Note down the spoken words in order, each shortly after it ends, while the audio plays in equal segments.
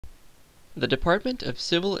The Department of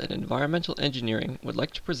Civil and Environmental Engineering would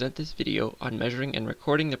like to present this video on measuring and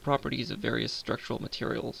recording the properties of various structural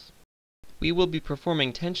materials. We will be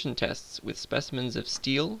performing tension tests with specimens of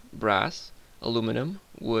steel, brass, aluminum,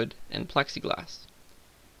 wood, and plexiglass.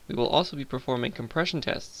 We will also be performing compression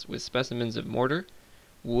tests with specimens of mortar,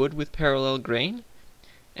 wood with parallel grain,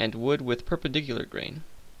 and wood with perpendicular grain.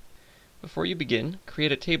 Before you begin,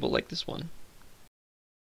 create a table like this one.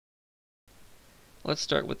 Let's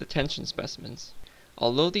start with the tension specimens.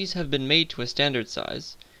 Although these have been made to a standard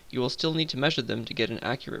size, you will still need to measure them to get an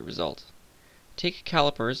accurate result. Take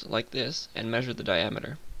calipers like this and measure the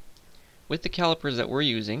diameter. With the calipers that we're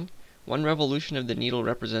using, one revolution of the needle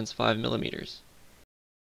represents 5 millimeters.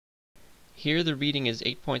 Here the reading is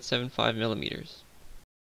 8.75 millimeters.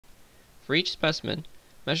 For each specimen,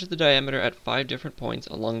 measure the diameter at 5 different points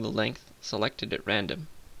along the length selected at random.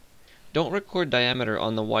 Don't record diameter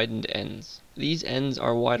on the widened ends. These ends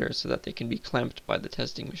are wider so that they can be clamped by the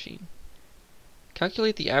testing machine.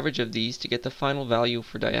 Calculate the average of these to get the final value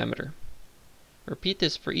for diameter. Repeat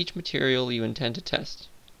this for each material you intend to test.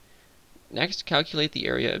 Next, calculate the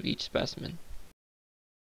area of each specimen.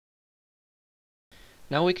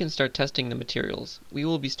 Now we can start testing the materials. We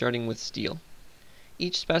will be starting with steel.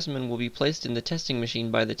 Each specimen will be placed in the testing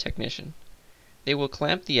machine by the technician. They will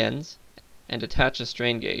clamp the ends and attach a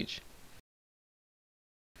strain gauge.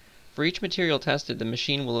 For each material tested, the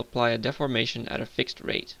machine will apply a deformation at a fixed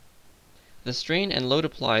rate. The strain and load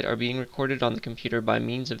applied are being recorded on the computer by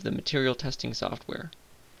means of the material testing software.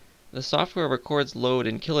 The software records load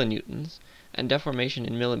in kilonewtons and deformation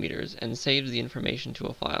in millimeters and saves the information to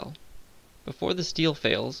a file. Before the steel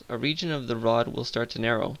fails, a region of the rod will start to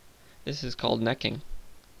narrow. This is called necking.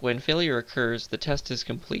 When failure occurs, the test is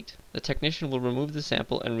complete. The technician will remove the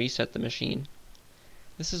sample and reset the machine.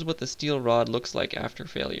 This is what the steel rod looks like after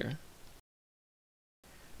failure.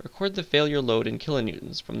 Record the failure load in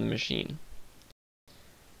kilonewtons from the machine.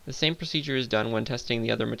 The same procedure is done when testing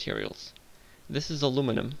the other materials. This is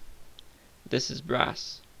aluminum. This is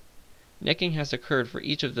brass. Necking has occurred for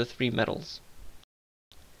each of the 3 metals.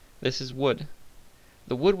 This is wood.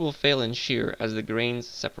 The wood will fail in shear as the grains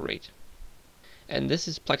separate. And this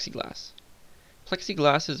is plexiglass.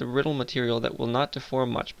 Plexiglass is a brittle material that will not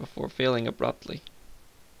deform much before failing abruptly.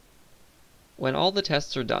 When all the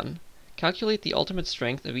tests are done, calculate the ultimate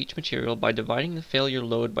strength of each material by dividing the failure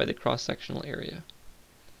load by the cross-sectional area.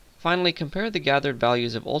 Finally, compare the gathered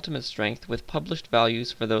values of ultimate strength with published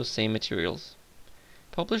values for those same materials.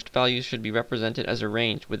 Published values should be represented as a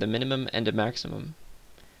range with a minimum and a maximum.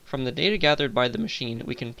 From the data gathered by the machine,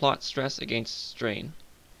 we can plot stress against strain.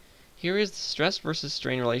 Here is the stress versus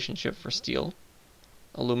strain relationship for steel,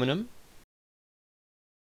 aluminum,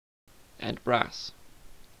 and brass.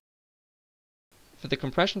 For the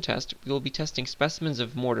compression test, we will be testing specimens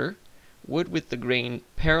of mortar, wood with the grain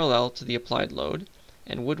parallel to the applied load,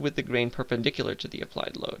 and wood with the grain perpendicular to the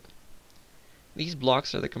applied load. These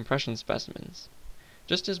blocks are the compression specimens.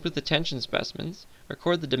 Just as with the tension specimens,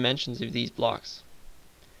 record the dimensions of these blocks.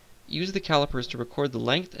 Use the calipers to record the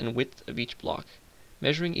length and width of each block.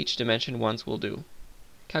 Measuring each dimension once will do.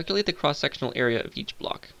 Calculate the cross-sectional area of each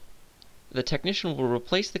block. The technician will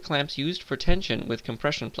replace the clamps used for tension with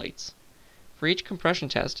compression plates. For each compression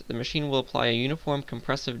test, the machine will apply a uniform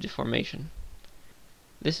compressive deformation.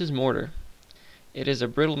 This is mortar. It is a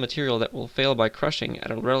brittle material that will fail by crushing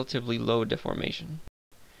at a relatively low deformation.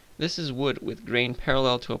 This is wood with grain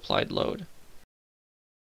parallel to applied load.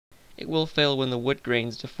 It will fail when the wood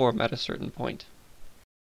grains deform at a certain point.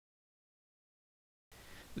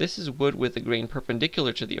 This is wood with the grain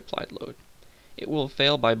perpendicular to the applied load. It will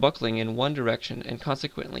fail by buckling in one direction and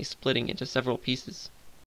consequently splitting into several pieces.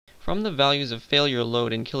 From the values of failure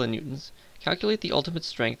load in kilonewtons, calculate the ultimate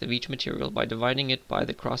strength of each material by dividing it by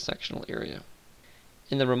the cross-sectional area.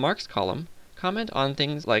 In the remarks column, comment on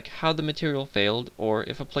things like how the material failed or,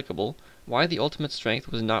 if applicable, why the ultimate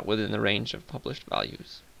strength was not within the range of published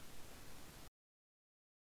values.